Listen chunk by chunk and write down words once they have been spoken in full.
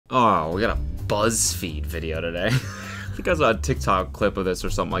Oh, we got a BuzzFeed video today. I think I saw a TikTok clip of this or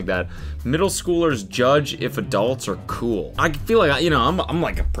something like that. Middle schoolers judge if adults are cool. I feel like, you know, I'm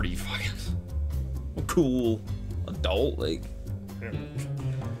like a pretty fucking cool adult, like,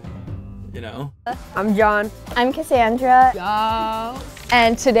 you know. I'm John. I'm Cassandra. Yo.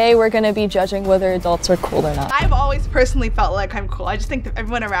 And today we're gonna be judging whether adults are cool or not. I've always personally felt like I'm cool. I just think that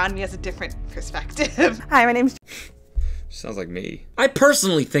everyone around me has a different perspective. Hi, my name's... Sounds like me. I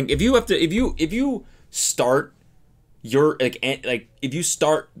personally think if you start your if you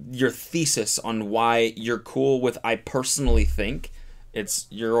start your thesis on why you're cool with I personally think,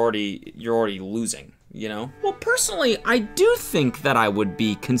 you're already losing, you know? Well, personally, I do think that I would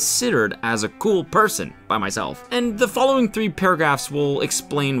be considered as a cool person by myself. And the following 3 paragraphs will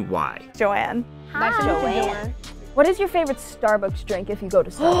explain why. Joanne. Nice to meet you, Joanne. What is your favorite Starbucks drink if you go to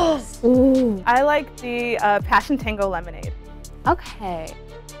Starbucks? Ooh. I like the Passion Tango lemonade. Okay.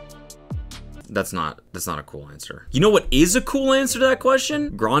 That's not a cool answer. You know what is a cool answer to that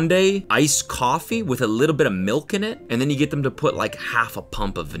question? Grande iced coffee with a little bit of milk in it, and then you get them to put like half a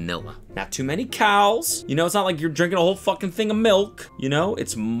pump of vanilla. Not too many cows. You know, it's not like you're drinking a whole fucking thing of milk. You know,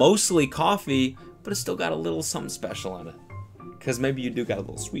 it's mostly coffee, but it's still got a little something special in it. Because maybe you do got a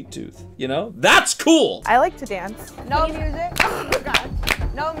little sweet tooth, you know? That's cool! I like to dance. No music. Oh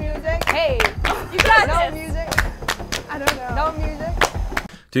God. No music. Hey, you got no music. I don't know. No music.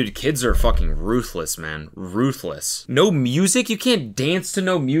 Dude, kids are fucking ruthless, man. Ruthless. No music? You can't dance to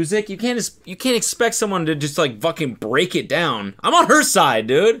no music? You can't expect someone to just like fucking break it down. I'm on her side,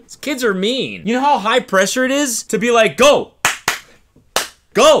 dude. These kids are mean. You know how high pressure it is to be like, go!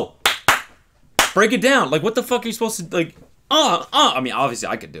 Go! Break it down. Like, what the fuck are you supposed to, like, I mean, obviously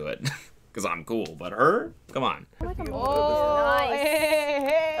I could do it, because I'm cool, but her? Come on. Oh, Nice.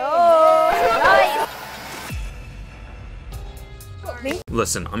 Hey. Oh, nice.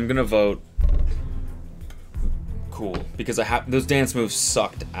 Listen, I'm gonna vote cool, because those dance moves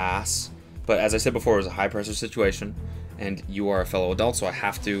sucked ass, but as I said before, it was a high pressure situation, and you are a fellow adult, so I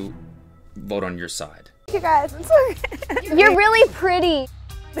have to vote on your side. Thank you guys, I'm sorry. You're really pretty.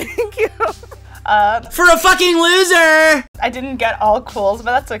 Thank you. For a fucking loser! I didn't get all cools,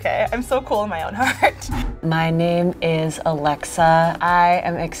 but that's okay. I'm so cool in my own heart. My name is Alexa. I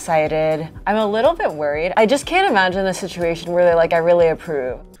am excited. I'm a little bit worried. I just can't imagine a situation where they're like, I really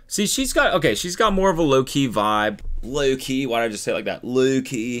approve. See, she's got more of a low-key vibe. Low-key, why did I just say it like that?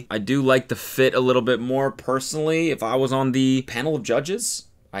 Low-key. I do like the fit a little bit more personally. If I was on the panel of judges,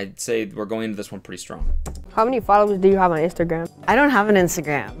 I'd say we're going into this one pretty strong. How many followers do you have on Instagram? I don't have an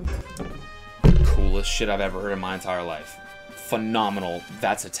Instagram. Coolest shit I've ever heard in my entire life. Phenomenal.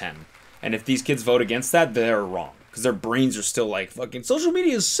 That's a 10. And if these kids vote against that, they're wrong. Because their brains are still like, fucking social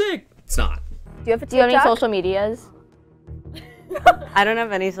media is sick. It's not. Do you have any social medias? I don't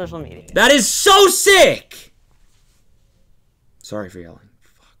have any social media. That is so sick! Sorry for yelling.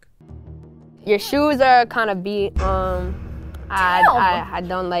 Fuck. Your shoes are kind of beat. I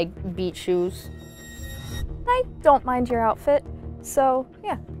don't like beat shoes. I don't mind your outfit, so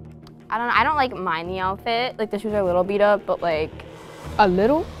yeah. I don't like mind the outfit. Like the shoes are a little beat up, but like A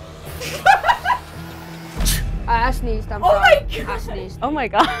little? I sneezed, I'm sorry. I sneezed. Oh my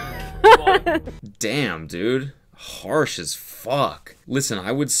God. Damn, dude. Harsh as fuck. Listen,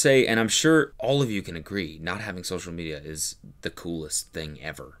 I would say, and I'm sure all of you can agree, not having social media is the coolest thing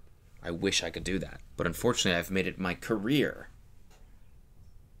ever. I wish I could do that. But unfortunately, I've made it my career.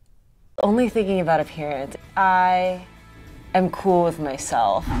 Only thinking about appearance. I am cool with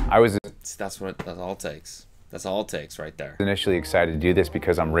myself. That's all it takes. That's all it takes right there. Initially excited to do this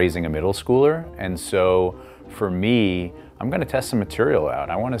because I'm raising a middle schooler, and so for me, I'm going to test some material out.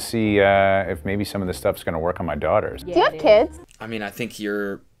 I want to see if maybe some of this stuff's going to work on my daughters. Do you have kids? I mean, I think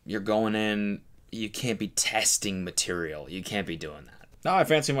you're going in, you can't be testing material. You can't be doing that. Now I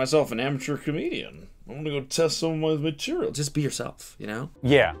fancy myself an amateur comedian. I'm gonna go test some of my material. Just be yourself, you know?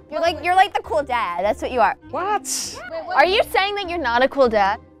 Yeah. You're like the cool dad. That's what you are. What? Are you saying that you're not a cool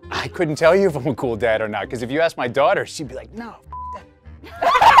dad? I couldn't tell you if I'm a cool dad or not, because if you ask my daughter, she'd be like, no, that.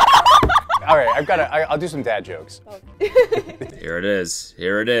 All right, I'll do some dad jokes. Here it is.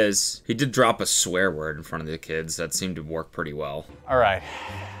 Here it is. He did drop a swear word in front of the kids. That seemed to work pretty well. All right.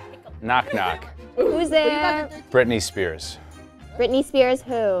 Knock, knock. Who's there? Britney Spears. Britney Spears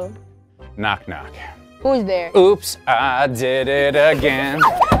who? Knock, knock. Who's there? Oops, I did it again.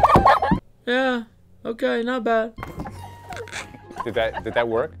 Yeah, okay, not bad. Did that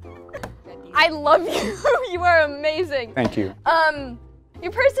work? I love you. You are amazing. Thank you.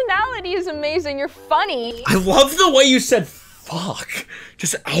 Your personality is amazing. You're funny. I love the way you said fuck.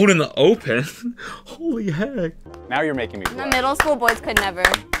 Just out in the open. Holy heck. Now you're making me the blush. middle school boys could never.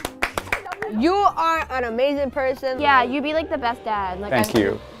 You are an amazing person. Yeah, you'd be like the best dad. Like, Thank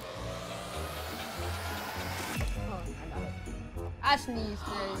you. I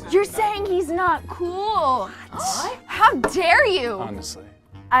sneezed. You're saying he's not cool. What? How dare you? Honestly.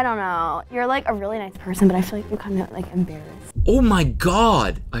 I don't know. You're like a really nice person, but I feel like you're kind of like embarrassed. Oh my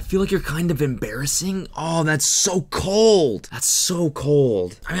God. I feel like you're kind of embarrassing. Oh, that's so cold. That's so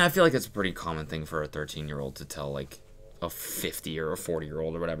cold. I mean, I feel like that's a pretty common thing for a 13-year-old to tell like a 50 or a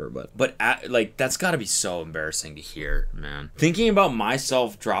 40-year-old or whatever, but like that's got to be so embarrassing to hear, man. Thinking about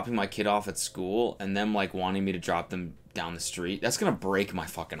myself dropping my kid off at school and them like wanting me to drop them down the street, that's gonna break my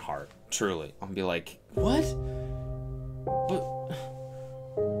fucking heart. Truly. I'll be like, what? But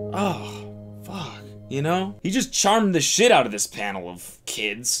oh, fuck. You know? He just charmed the shit out of this panel of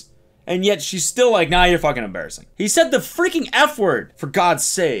kids. And yet she's still like, nah, you're fucking embarrassing. He said the freaking F word, for God's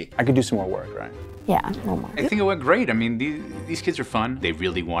sake. I could do some more work, right? Yeah, no more. I think it went great. I mean, these kids are fun. They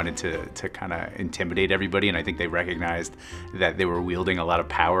really wanted to kind of intimidate everybody, and I think they recognized that they were wielding a lot of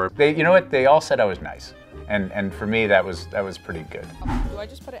power. You know what? They all said I was nice, and for me, that was pretty good. Do I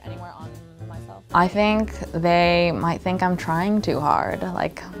just put it anywhere on myself? I think they might think I'm trying too hard.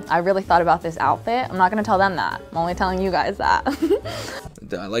 Like, I really thought about this outfit. I'm not gonna tell them that. I'm only telling you guys that.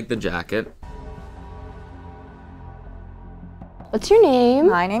 I like the jacket. What's your name?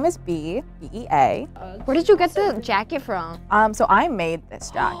 My name is B-E-A. Where did you get the jacket from? So I made this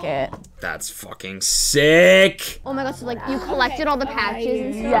jacket. That's fucking sick. Oh my God, so like you collected all the patches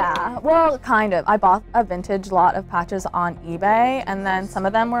and stuff? Yeah, well, kind of. I bought a vintage lot of patches on eBay, and then some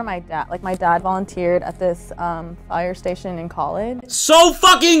of them were my dad. Like my dad volunteered at this fire station in college. So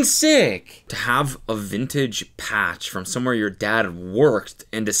fucking sick! To have a vintage patch from somewhere your dad worked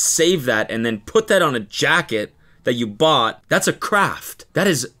and to save that and then put that on a jacket that you bought, that's a craft. That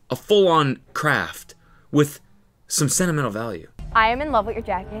is a full-on craft with some sentimental value. I am in love with your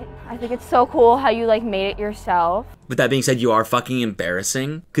jacket. I think it's so cool how you like made it yourself. With that being said, you are fucking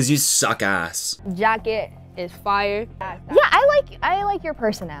embarrassing because you suck ass. Jacket is fire. Yeah, I like your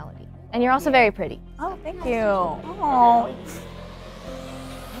personality. And you're also very pretty. Oh, thank you. Oh.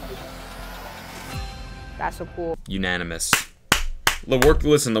 That's so cool. Unanimous.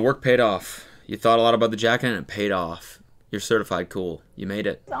 Listen, the work paid off. You thought a lot about the jacket and it paid off. You're certified cool. You made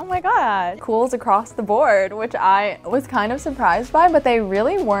it. Oh my God. Cools across the board, which I was kind of surprised by, but they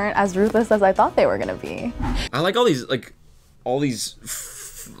really weren't as ruthless as I thought they were gonna be. I like all these,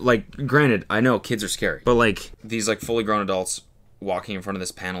 granted, I know kids are scary, but like these like fully grown adults walking in front of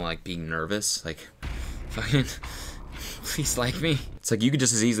this panel, like being nervous, like fucking, please like me. It's like you could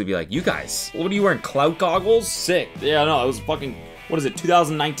just as easily be like, you guys, what are you wearing, clout goggles? Sick. Yeah, no, it was fucking, what is it,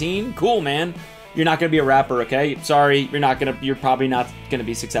 2019? Cool, man. You're not gonna be a rapper, okay? Sorry, you're probably not gonna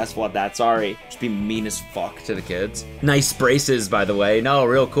be successful at that, sorry. Just be mean as fuck to the kids. Nice braces, by the way. No,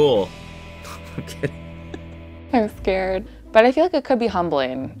 real cool. I'm kidding. I'm scared, but I feel like it could be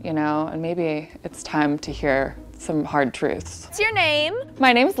humbling, you know, and maybe it's time to hear some hard truths. What's your name?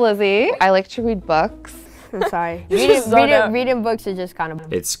 My name's Lizzie. I like to read books. I'm sorry. So reading books is just kind of.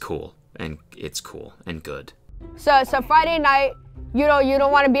 It's cool and good. So Friday night, you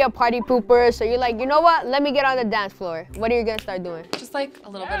don't want to be a party pooper, so you're like, you know what? Let me get on the dance floor. What are you gonna start doing? Just like a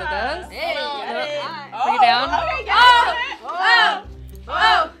little bit of this. Bring it down.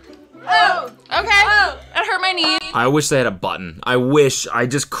 Okay. That hurt my knee. I wish they had a button. I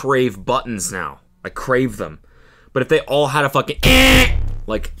just crave buttons now. I crave them. But if they all had a fucking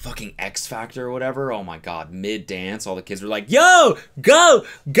like fucking X Factor or whatever, oh my God, mid-dance, all the kids were like, yo, go,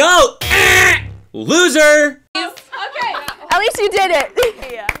 loser! Okay. At least you did it.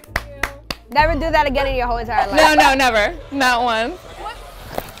 Yeah. Never do that again in your whole entire life. No, never. Not once.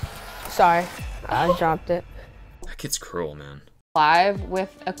 Sorry, I dropped it. That kid's cruel, man. Live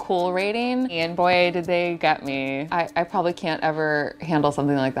with a cool rating, and boy, did they get me. I probably can't ever handle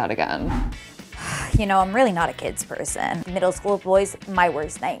something like that again. You know, I'm really not a kids person. Middle school boys, my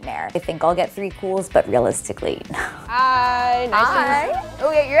worst nightmare. I think I'll get 3 cools, but realistically, no. Hi, nice to meet you.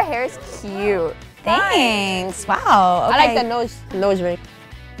 Oh yeah, your hair is cute. Thanks, wow. Okay. I like the nose ring.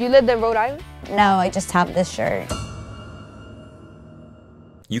 You lived in Rhode Island? No, I just have this shirt.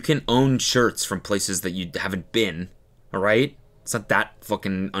 You can own shirts from places that you haven't been, all right? It's not that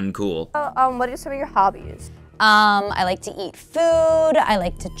fucking uncool. What are some of your hobbies? I like to eat food, I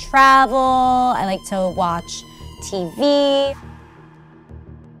like to travel, I like to watch TV.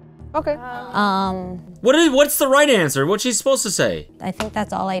 Okay. What's the right answer? What's she supposed to say? I think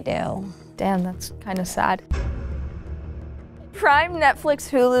that's all I do. Damn, that's kind of sad. Prime, Netflix,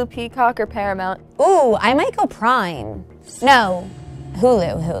 Hulu, Peacock, or Paramount? Ooh, I might go Prime. No,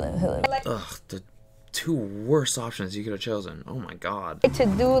 Hulu. Ugh, the two worst options you could have chosen. Oh my god. To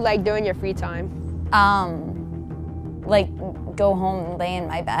do like during your free time. Like go home and lay in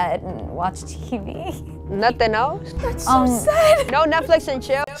my bed and watch TV. Nothing else? That's so sad. No Netflix and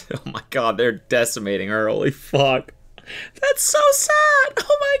chill? Oh my god, they're decimating her. Holy fuck. That's so sad.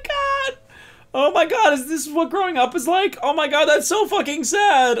 Oh my god. Oh my god, is this what growing up is like? Oh my god, that's so fucking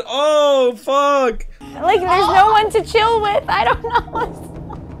sad. Oh fuck. Like there's no one to chill with. I don't know.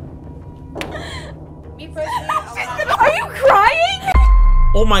 Are you crying?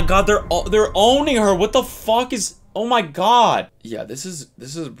 Oh my god, they're owning her. What the fuck is? Oh my god. Yeah, this is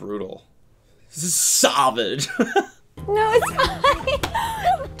brutal. This is savage. No, it's fine.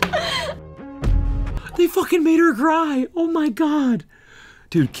 They fucking made her cry. Oh my god.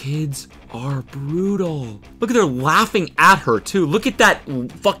 Dude, kids are brutal. Look at they're laughing at her too. Look at that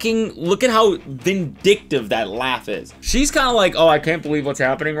look at how vindictive that laugh is. She's kind of like, oh, I can't believe what's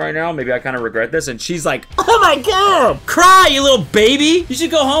happening right now. Maybe I kind of regret this. And she's like, oh my god, cry, you little baby. You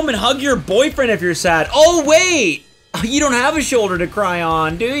should go home and hug your boyfriend if you're sad. Oh, wait. You don't have a shoulder to cry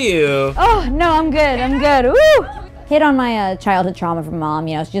on, do you? Oh, no, I'm good. Woo! Hit on my childhood trauma from mom,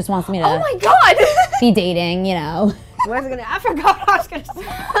 you know, she just wants me to Oh my god. be dating, you know. I forgot what I was gonna say.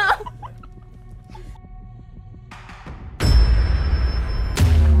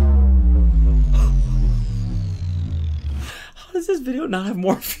 How does this video not have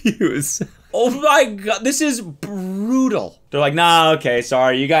more views? Oh my god, this is brutal. They're like, nah, okay,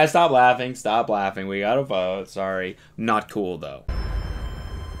 sorry, you guys stop laughing, we gotta vote, sorry. Not cool though.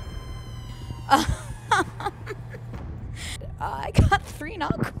 I got 3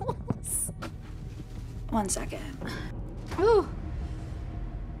 not cools. 1 second. Ooh.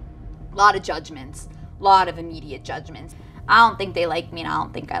 Lot of judgments. Lot of immediate judgments. I don't think they like me and I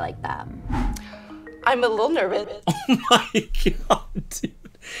don't think I like them. I'm a little nervous. Oh my god, dude.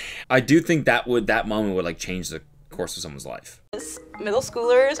 I do think that moment would like change the course of someone's life. Middle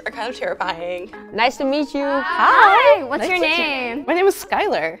schoolers are kind of terrifying. Nice to meet you. Hi. What's your name? My name is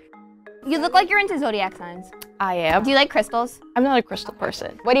Skylar. You look like you're into zodiac signs. I am. Do you like crystals? I'm not a crystal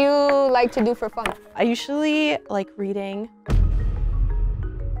person. What do you like to do for fun? I usually like reading.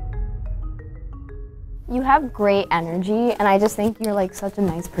 You have great energy, and I just think you're like such a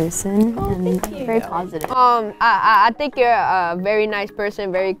nice person and thank you. very positive. I think you're a very nice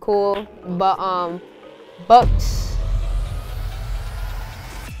person, very cool, but books.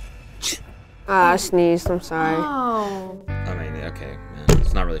 I sneezed, I'm sorry. Oh. I mean, okay, man,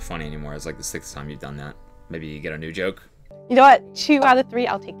 it's not really funny anymore. It's like the 6th time you've done that. Maybe you get a new joke. You know what? 2 out of 3,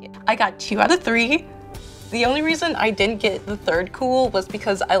 I'll take it. I got 2 out of 3. The only reason I didn't get the 3rd cool was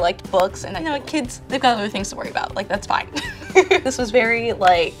because I liked books and, you know, kids, they've got other things to worry about. Like, that's fine. This was very,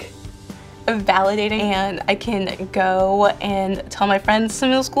 like, validating, and I can go and tell my friends some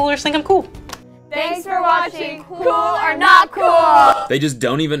middle schoolers think I'm cool. Thanks for watching Cool or Not Cool. They just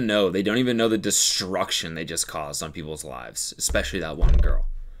don't even know. They don't even know the destruction they just caused on people's lives, especially that one girl.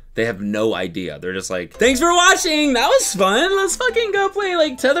 They have no idea. They're just like, thanks for watching. That was fun. Let's fucking go play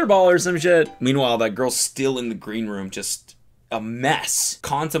like tetherball or some shit. Meanwhile, that girl's still in the green room, just a mess,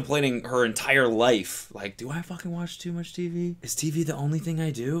 contemplating her entire life. Like, do I fucking watch too much TV? Is TV the only thing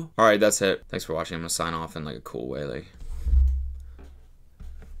I do? All right, that's it. Thanks for watching. I'm gonna sign off in like a cool way.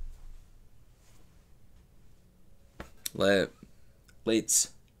 Like,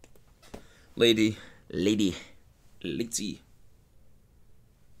 lady,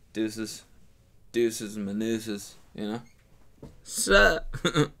 deuces, manuses, you know? So,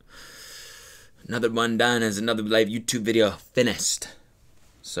 another one done as another live YouTube video finished.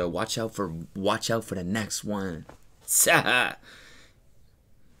 So watch out for the next one. Bye.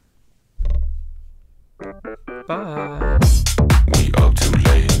 We up to